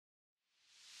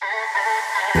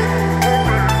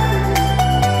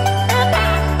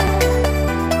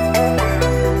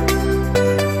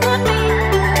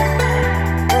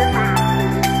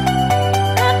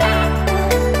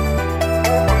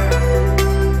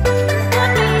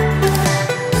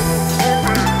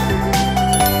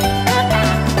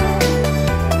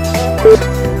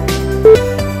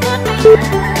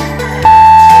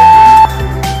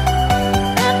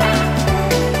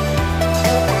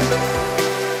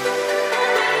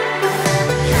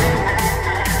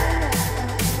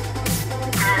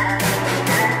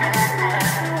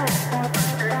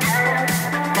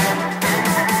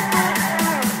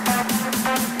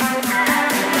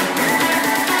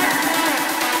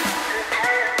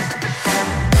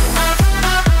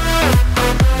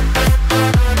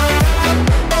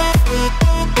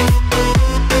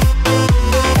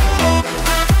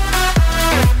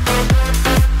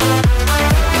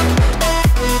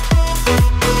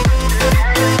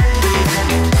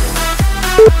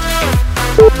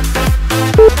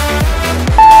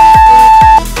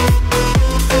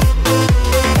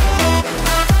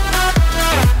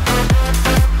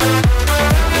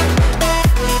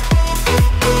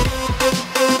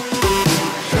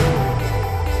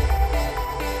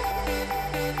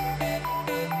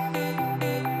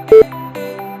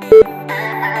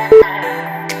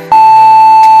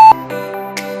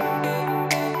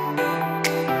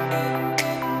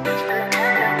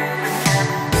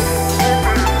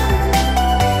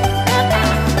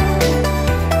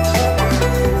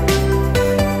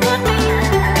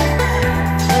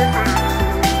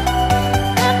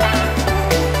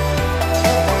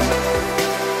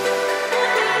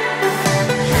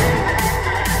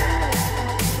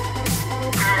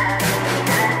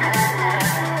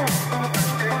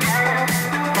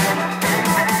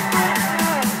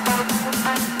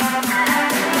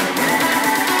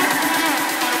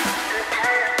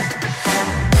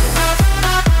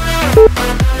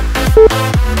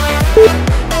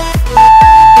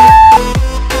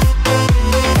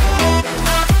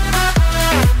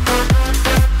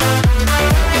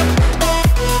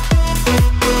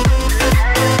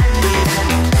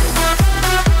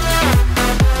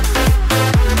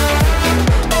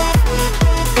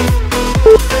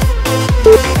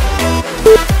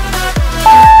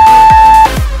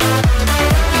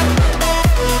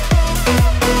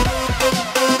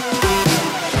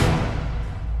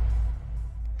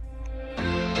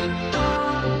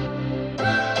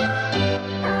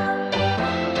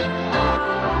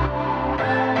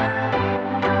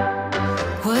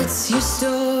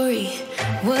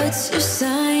What's your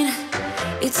sign?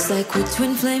 It's like we're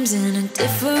twin flames in a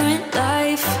different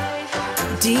life.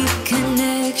 Deep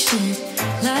connection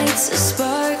lights a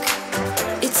spark.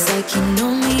 It's like you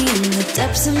know me in the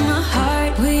depths of my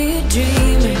heart. We're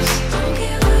dreamers, don't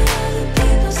care what other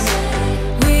people say.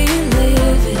 We're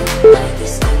living like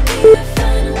this could be our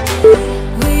final day.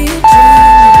 We're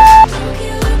dreamers, don't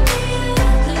care what the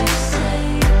others say.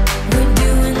 We're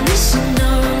doing this in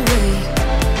our way.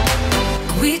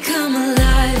 We come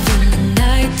alive in the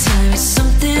nighttime. It's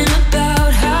something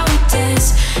about how we dance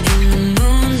in the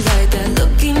moonlight. That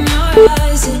look in your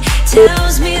eyes, it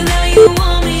tells me that you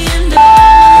want me.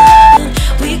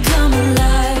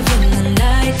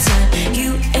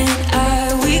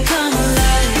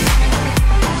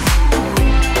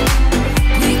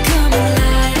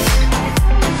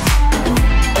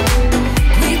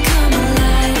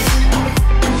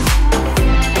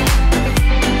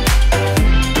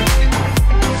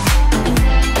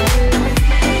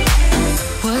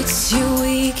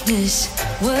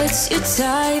 What's your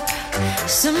type?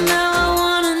 Somehow I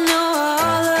wanna know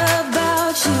all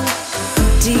about you.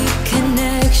 Deep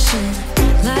connection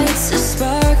lights a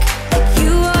spark. Like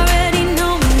you already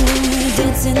know me when we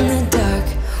dance in the dark.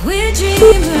 We're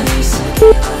dreamers.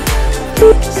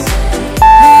 We're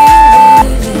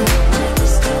living like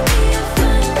this could be our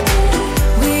final day.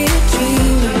 We're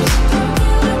dreamers.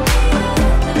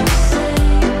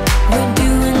 We're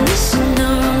doing this in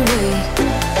our way.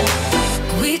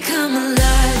 We come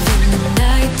alive in the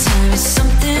nighttime. It's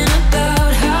something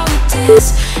about how we dance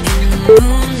in the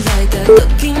moonlight. That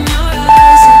look in your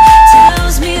eyes, it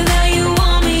tells me that you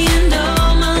want me and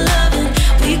all my loving.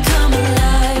 We come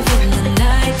alive in the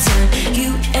nighttime. You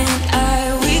and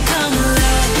I, we come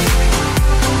alive.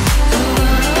 Oh,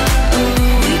 oh,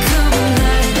 oh, we come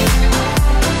alive.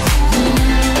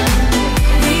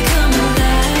 We come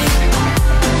alive.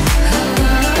 Oh,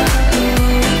 oh, oh,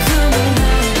 we come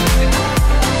alive.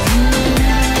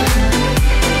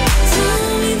 Tell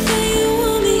me that you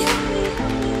want me.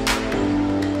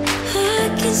 I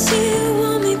can see you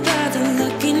want me by the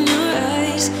look in your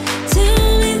eyes. Tell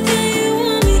me that you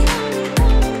want me.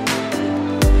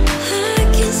 I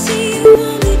can see you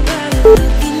want me by the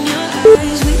look in your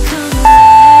eyes. We come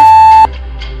alive.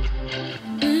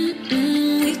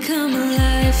 We come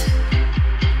alive.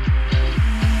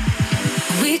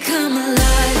 We come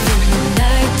alive in the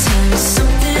nighttime. It's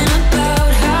something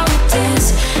about how we dance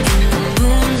in the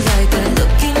moonlight. That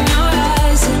look in your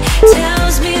eyes, it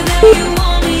tells me that you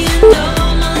want me and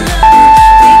all my loving.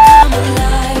 We come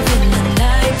alive in the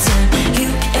nighttime. You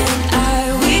and I,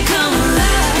 we come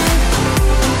alive.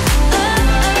 Oh,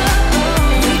 oh, oh,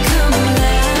 we come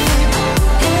alive.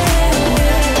 Yeah,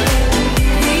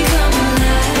 we come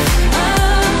alive. Oh,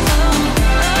 oh, oh,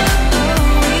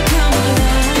 oh, we come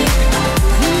alive.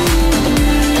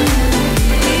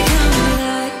 We come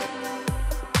alive.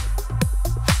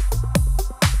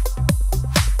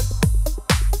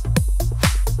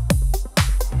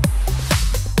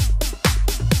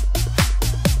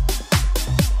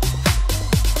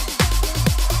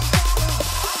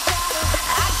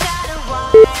 I got a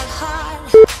wild heart,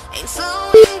 ain't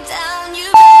slowing down, you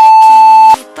better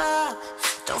keep up.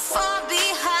 Don't fall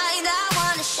behind, I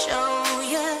wanna show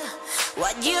you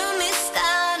what you missed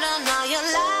out on all your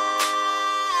life.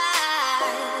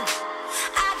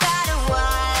 I got a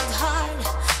wild heart,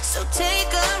 so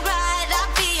take a ride,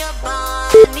 I'll be your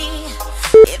Bonnie.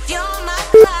 If you're my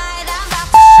Clyde, I'm about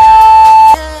to show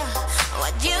you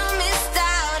what you missed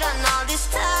out on all this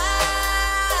time.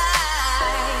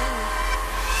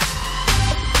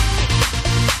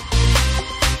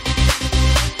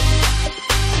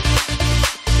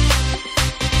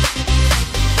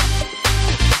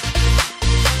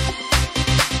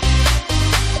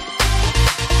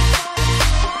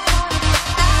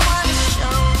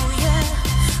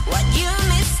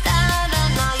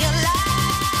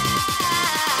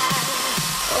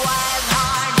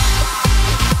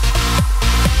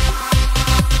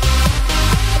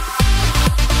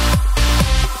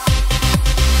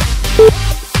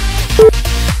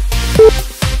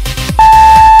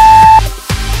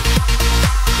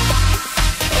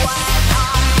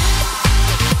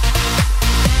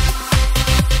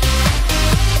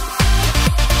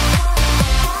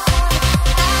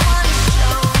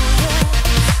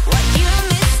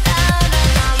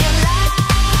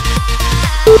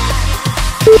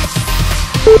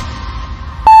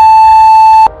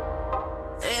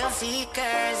 Thrill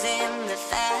seekers in the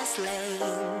fast lane,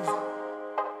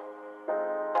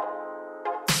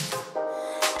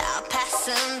 I'll pass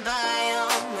them by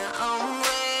on my own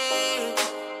way.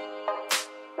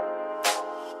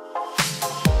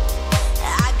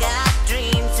 I got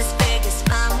dreams as big as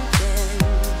mine.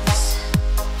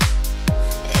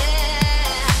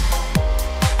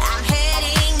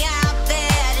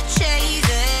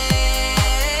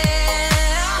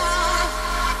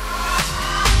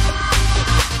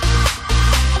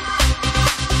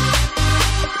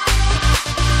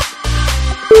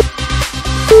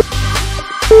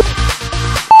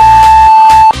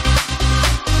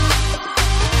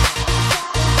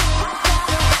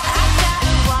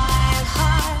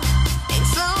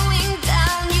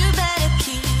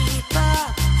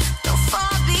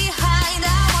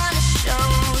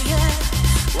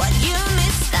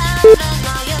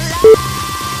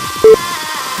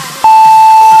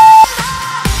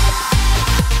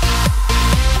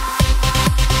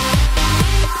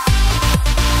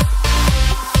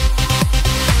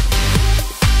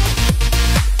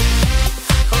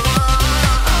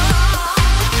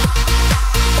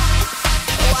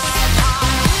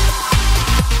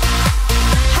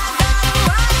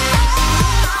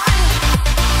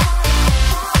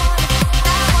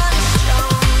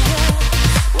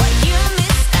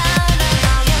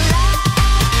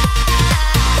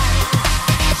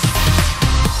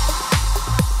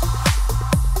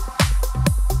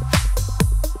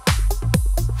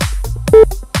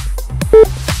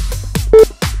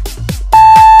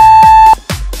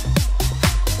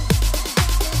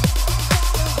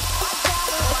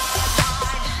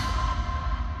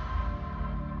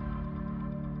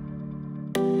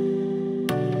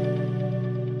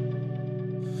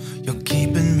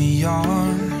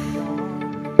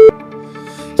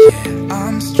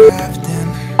 I'm strapped in.